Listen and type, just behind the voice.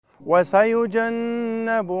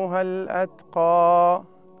وَسَيُجَنَّبُهَا الْأَتْقَى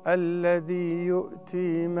الَّذِي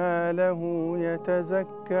يُؤْتِي مَالَهُ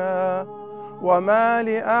يَتَزَكَّى وَمَا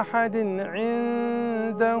لِأَحَدٍ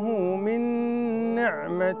عِندَهُ مِن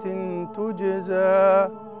نِّعْمَةٍ تُجْزَى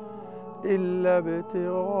إِلَّا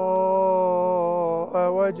ابْتِغَاءَ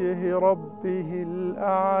وَجْهِ رَبِّهِ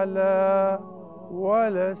الْأَعْلَى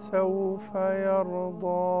وَلَسَوْفَ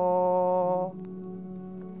يَرْضَى.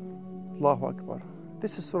 Allahu Akbar.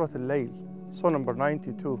 This is Surat Al-Layl, Surah number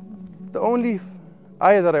 92. The only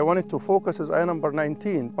ayah that I wanted to focus is ayah number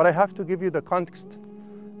 19, but I have to give you the context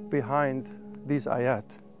behind these ayat.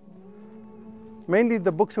 Mainly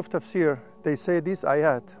the books of Tafsir, they say these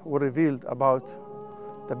ayat were revealed about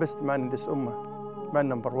the best man in this ummah, man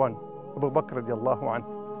number one, Abu Bakr radiallahu anhu.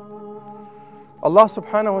 Allah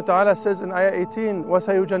subhanahu wa ta'ala says in ayah 18,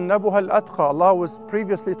 وَسَيُجَنَّبُهَا الْأَتْقَى. Allah was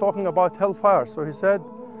previously talking about hellfire, so He said,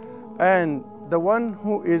 and the one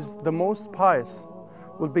who is the most pious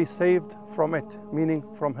will be saved from it, meaning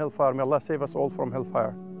from hellfire. May Allah save us all from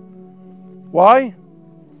hellfire. Why?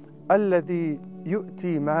 الَّذِي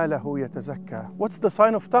يُؤْتِي مَالَهُ يَتَزَكَّى. What's the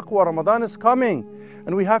sign of taqwa? Ramadan is coming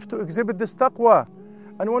and we have to exhibit this taqwa.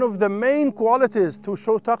 And one of the main qualities to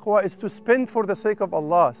show taqwa is to spend for the sake of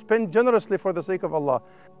Allah. Spend generously for the sake of Allah.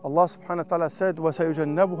 Allah subhanahu wa ta'ala said,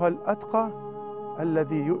 وَسَيُجَنَّبُهَا الْأَتْقَى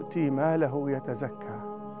الَّذِي يُؤْتِي مَالَهُ يَتَزَكَّى.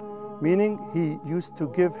 Meaning he used to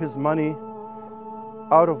give his money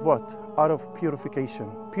out of what? Out of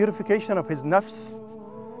purification. Purification of his nafs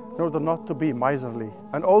in order not to be miserly.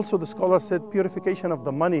 And also the scholar said purification of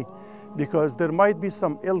the money because there might be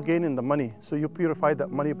some ill gain in the money. So you purify that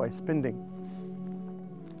money by spending.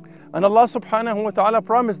 And Allah subhanahu wa ta'ala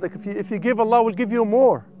promised that if you give, Allah will give you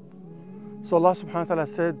more. So Allah subhanahu wa ta'ala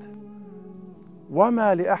said,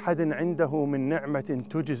 وَمَا لِأَحَدٍ عِنْدَهُ مِن نِعْمَةٍ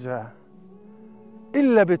تُجْزَى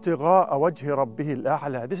إِلَّا بِتِغَاءَ وَجْهِ رَبِّهِ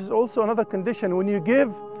الْأَعْلَى. This is also another condition. When you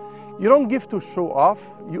give, you don't give to show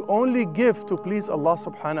off. You only give to please Allah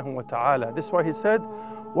subhanahu wa ta'ala. This is why He said,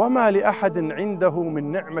 وَمَا لِأَحَدٍ عِنْدَهُ مِن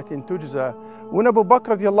نِعْمَةٍ تُجْزَى. When Abu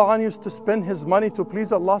Bakr radiallahu anhu used to spend his money to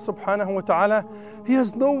please Allah subhanahu wa ta'ala, he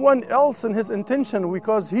has no one else in his intention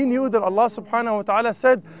because he knew that Allah subhanahu wa ta'ala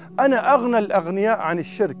said, أَنَا أَغْنَى الْأَغْنِيَاءَ عَنِ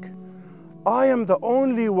الشِّرْكِ. I am the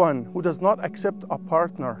only one who does not accept a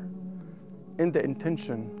partner in the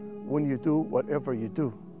intention when you do whatever you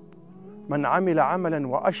do. مَنْ عَمِلَ عَمَلًا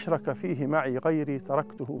وَأَشْرَكَ فِيهِ مَعِي غَيْرِي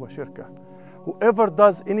تَرَكْتُهُ وَشِرْكَهُ. Whoever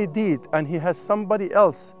does any deed and he has somebody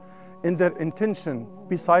else in their intention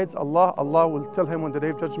besides Allah, Allah will tell him on the Day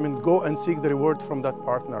of Judgment, go and seek the reward from that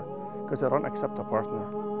partner because I don't accept a partner.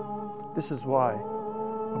 This is why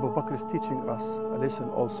Abu Bakr is teaching us a lesson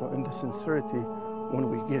also in the sincerity when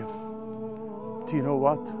we give. Do you know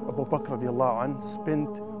what? Abu Bakr radiallahu anh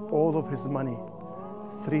spent all of his money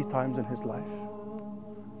 3 times in his life.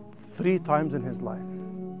 3 times in his life.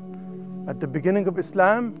 At the beginning of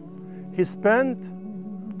Islam, he spent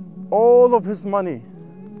all of his money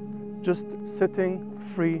just setting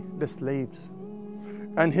free the slaves.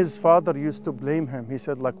 And his father used to blame him. He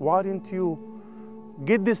said, like, why didn't you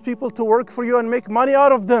get these people to work for you and make money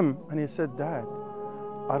out of them? And he said, Dad,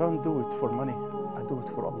 I don't do it for money. I do it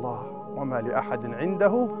for Allah. وَمَا لِأَحَدٍ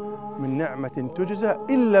عِنْدَهُ مِن نِعْمَةٍ تُجْزَى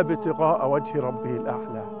إِلَّا بِتِغَاءَ وَجْهِ رَبِّهِ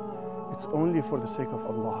الْأَعْلَى. It's only for the sake of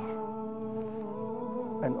Allah.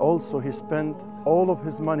 And also he spent all of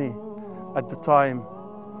his money at the time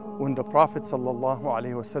when the Prophet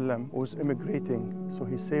ﷺ was immigrating. So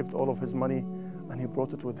he saved all of his money and he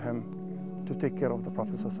brought it with him to take care of the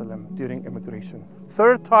Prophet ﷺ during immigration.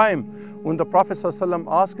 3rd time, when the Prophet ﷺ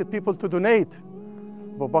asked people to donate,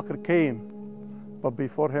 Abu Bakr came. But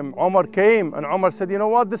before him, Umar came, and Umar said, you know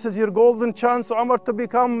what, this is your golden chance, Umar, to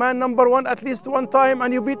become man number 1 at least one time,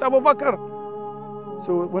 and you beat Abu Bakr.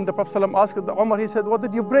 So when the Prophet ﷺ asked Umar, he said, what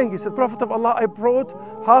did you bring? He said, Prophet of Allah, I brought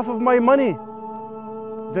half of my money.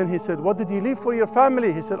 Then he said, what did you leave for your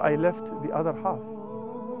family? He said, I left the other half.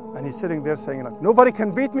 And he's sitting there saying, like, nobody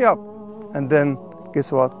can beat me up. And then,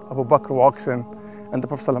 guess what? Abu Bakr walks in, and the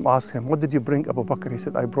Prophet ﷺ asked him, what did you bring, Abu Bakr? He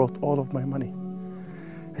said, I brought all of my money.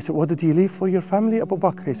 He said, what did you leave for your family, Abu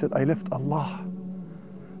Bakr? He said, I left Allah,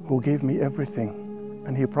 who gave me everything,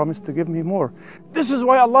 and He promised to give me more. This is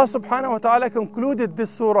why Allah subhanahu wa ta'ala concluded this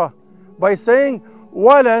surah by saying,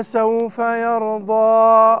 وَلَسَوْفَ يَرْضَى.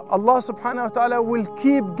 Allah subhanahu wa ta'ala will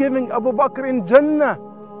keep giving Abu Bakr in Jannah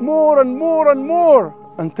more and more and more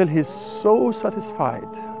until he's so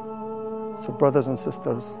satisfied. So brothers and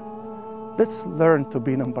sisters, let's learn to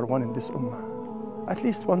be number 1 in this ummah. At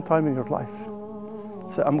least one time in your life.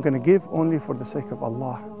 Say, I'm going to give only for the sake of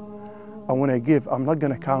Allah. And when I give, I'm not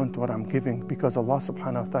going to count what I'm giving because Allah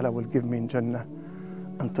subhanahu wa ta'ala will give me in Jannah.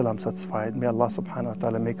 until I'm satisfied. May Allah subhanahu wa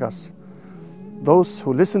ta'ala make us those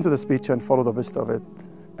who listen to the speech and follow the best of it,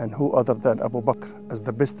 and who other than Abu Bakr as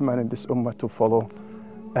the best man in this ummah to follow.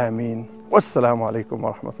 Ameen. Wassalamu alaikum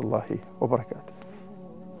wa rahmatullahi wa barakatuh.